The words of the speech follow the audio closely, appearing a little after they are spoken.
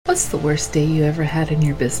What's the worst day you ever had in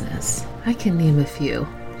your business? I can name a few.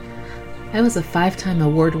 I was a 5-time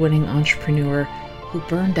award-winning entrepreneur who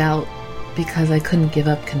burned out because I couldn't give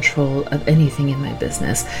up control of anything in my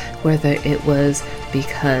business, whether it was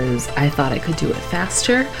because I thought I could do it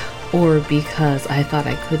faster or because I thought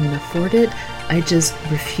I couldn't afford it. I just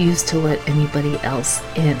refused to let anybody else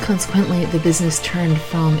in. Consequently, the business turned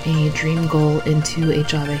from a dream goal into a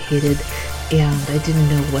job I hated, and I didn't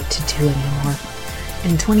know what to do anymore.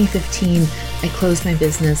 In 2015, I closed my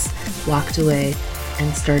business, walked away,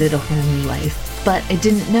 and started a whole new life. But I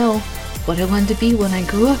didn't know what I wanted to be when I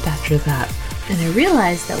grew up after that. And I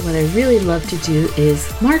realized that what I really love to do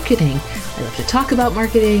is marketing. I love to talk about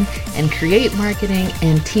marketing and create marketing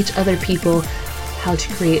and teach other people how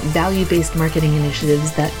to create value-based marketing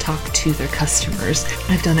initiatives that talk to their customers.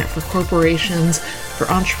 I've done it for corporations, for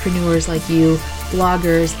entrepreneurs like you,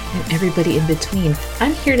 bloggers, and everybody in between.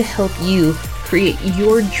 I'm here to help you create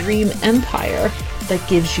your dream empire that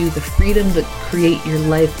gives you the freedom to create your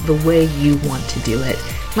life the way you want to do it.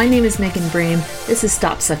 My name is Megan Brame. This is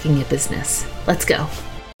Stop Sucking at Business. Let's go.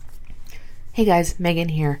 Hey guys, Megan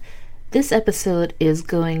here. This episode is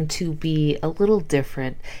going to be a little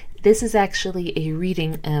different. This is actually a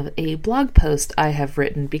reading of a blog post I have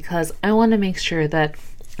written because I want to make sure that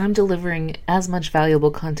I'm delivering as much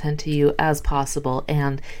valuable content to you as possible.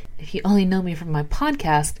 And if you only know me from my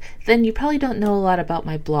podcast, then you probably don't know a lot about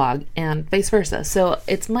my blog and vice versa. So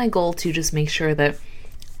it's my goal to just make sure that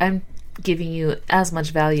I'm giving you as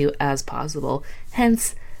much value as possible.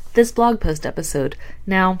 Hence, this blog post episode.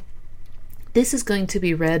 Now, this is going to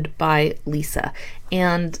be read by Lisa.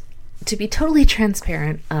 And to be totally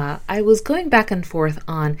transparent, I was going back and forth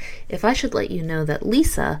on if I should let you know that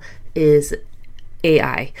Lisa is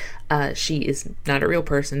AI. She is not a real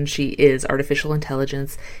person. She is artificial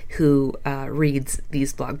intelligence who reads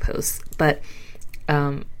these blog posts. But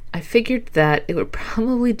I figured that it would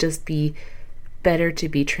probably just be better to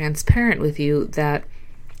be transparent with you that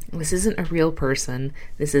this isn't a real person.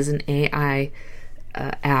 This is an AI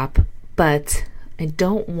app. But I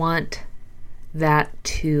don't want that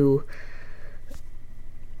to,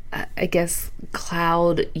 I guess,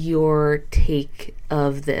 cloud your take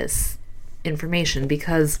of this information,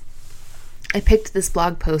 because I picked this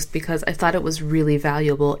blog post because I thought it was really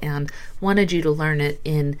valuable and wanted you to learn it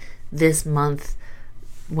in this month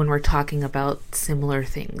when we're talking about similar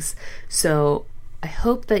things. So I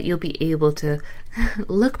hope that you'll be able to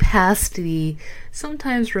look past the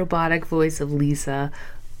sometimes robotic voice of Lisa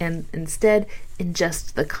and instead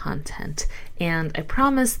ingest the content. And I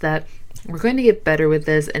promise that we're going to get better with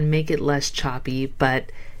this and make it less choppy,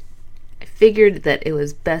 but I figured that it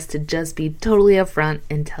was best to just be totally upfront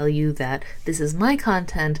and tell you that this is my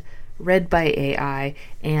content read by AI,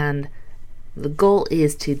 and the goal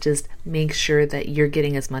is to just make sure that you're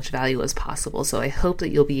getting as much value as possible. So I hope that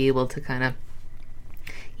you'll be able to kind of,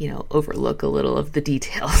 overlook a little of the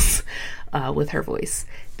details with her voice.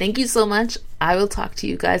 Thank you so much. I will talk to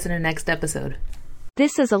you guys in our next episode.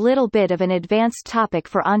 This is a little bit of an advanced topic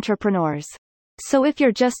for entrepreneurs. So if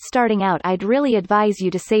you're just starting out, I'd really advise you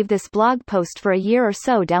to save this blog post for a year or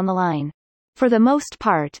so down the line. For the most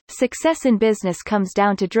part, success in business comes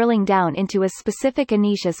down to drilling down into as specific a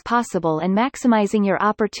niche as possible and maximizing your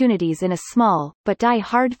opportunities in a small, but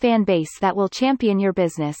die-hard fan base that will champion your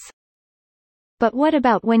business. But what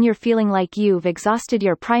about when you're feeling like you've exhausted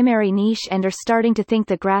your primary niche and are starting to think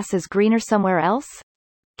the grass is greener somewhere else?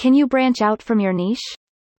 Can you branch out from your niche?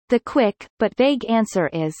 The quick, but vague answer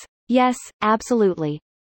is, yes, absolutely.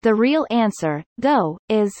 The real answer, though,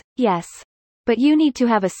 is, yes. But you need to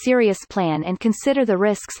have a serious plan and consider the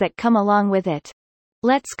risks that come along with it.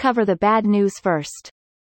 Let's cover the bad news first.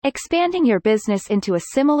 Expanding your business into a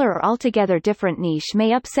similar or altogether different niche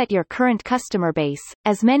may upset your current customer base,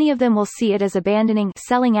 as many of them will see it as abandoning,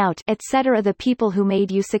 selling out, etc. the people who made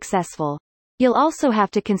you successful. You'll also have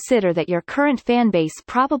to consider that your current fan base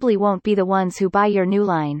probably won't be the ones who buy your new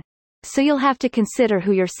line. So you'll have to consider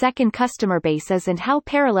who your second customer base is and how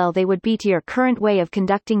parallel they would be to your current way of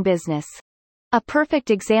conducting business. A perfect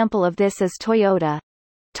example of this is Toyota.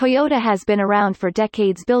 Toyota has been around for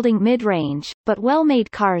decades building mid-range, but well-made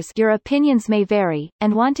cars, your opinions may vary,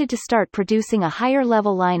 and wanted to start producing a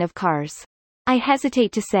higher-level line of cars. I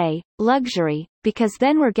hesitate to say, luxury, because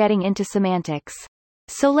then we're getting into semantics.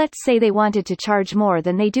 So let's say they wanted to charge more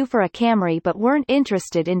than they do for a Camry but weren't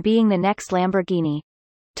interested in being the next Lamborghini.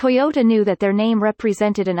 Toyota knew that their name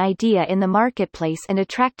represented an idea in the marketplace and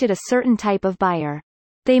attracted a certain type of buyer.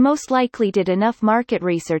 They most likely did enough market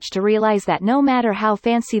research to realize that no matter how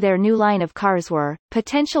fancy their new line of cars were,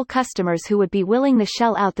 potential customers who would be willing to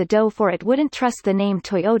shell out the dough for it wouldn't trust the name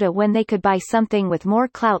Toyota when they could buy something with more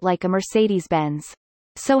clout like a Mercedes-Benz.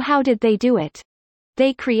 So how did they do it?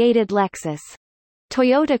 They created Lexus.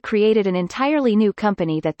 Toyota created an entirely new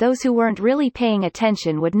company that those who weren't really paying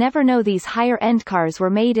attention would never know these higher-end cars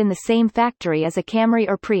were made in the same factory as a Camry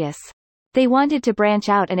or Prius. They wanted to branch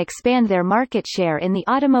out and expand their market share in the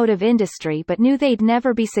automotive industry but knew they'd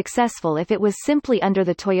never be successful if it was simply under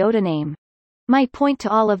the Toyota name. My point to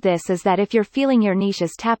all of this is that if you're feeling your niche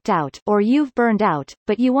is tapped out, or you've burned out,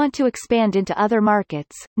 but you want to expand into other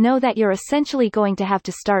markets, know that you're essentially going to have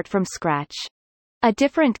to start from scratch. A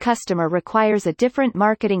different customer requires a different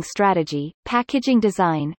marketing strategy, packaging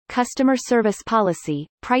design, customer service policy,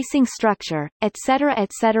 pricing structure, etc.,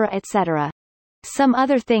 etc., etc. Some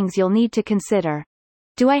other things you'll need to consider.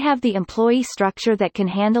 Do I have the employee structure that can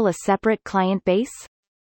handle a separate client base?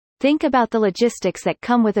 Think about the logistics that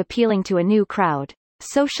come with appealing to a new crowd.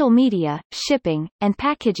 Social media, shipping, and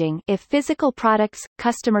packaging, if physical products,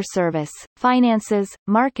 customer service, finances,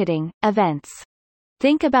 marketing, events.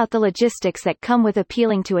 Think about the logistics that come with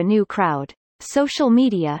appealing to a new crowd. Social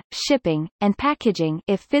media, shipping, and packaging,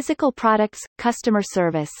 if physical products, customer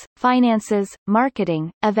service, finances,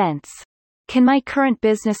 marketing, events. Can my current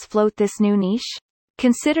business float this new niche?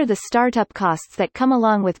 Consider the startup costs that come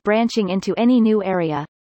along with branching into any new area.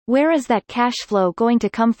 Where is that cash flow going to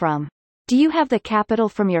come from? Do you have the capital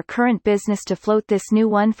from your current business to float this new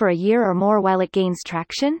one for a year or more while it gains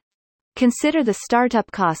traction? Consider the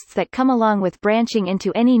startup costs that come along with branching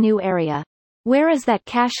into any new area. Where is that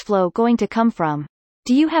cash flow going to come from?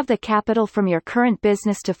 Do you have the capital from your current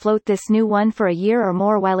business to float this new one for a year or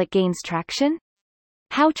more while it gains traction?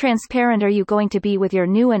 How transparent are you going to be with your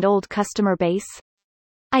new and old customer base?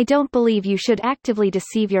 I don't believe you should actively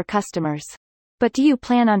deceive your customers. But do you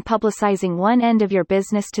plan on publicizing one end of your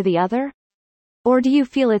business to the other? Or do you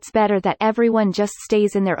feel it's better that everyone just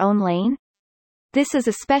stays in their own lane? This is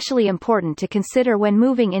especially important to consider when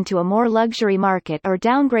moving into a more luxury market or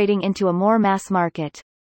downgrading into a more mass market.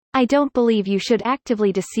 I don't believe you should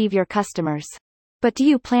actively deceive your customers. But do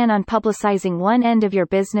you plan on publicizing one end of your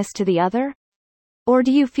business to the other? Or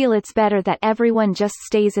do you feel it's better that everyone just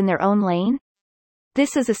stays in their own lane?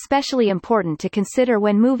 This is especially important to consider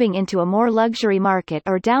when moving into a more luxury market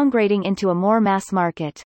or downgrading into a more mass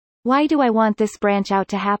market. Why do I want this branch out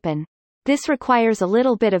to happen? This requires a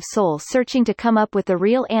little bit of soul searching to come up with the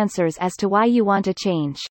real answers as to why you want to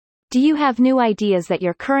change. Do you have new ideas that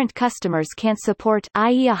your current customers can't support,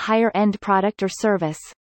 i.e. a higher-end product or service?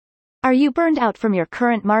 Are you burned out from your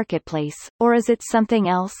current marketplace, or is it something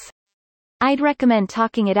else? I'd recommend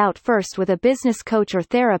talking it out first with a business coach or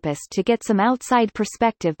therapist to get some outside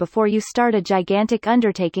perspective before you start a gigantic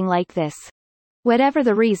undertaking like this. Whatever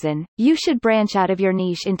the reason, you should branch out of your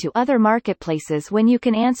niche into other marketplaces when you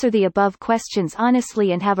can answer the above questions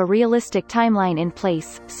honestly and have a realistic timeline in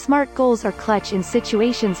place. Smart goals are clutch in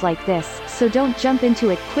situations like this, so don't jump into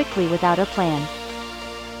it quickly without a plan.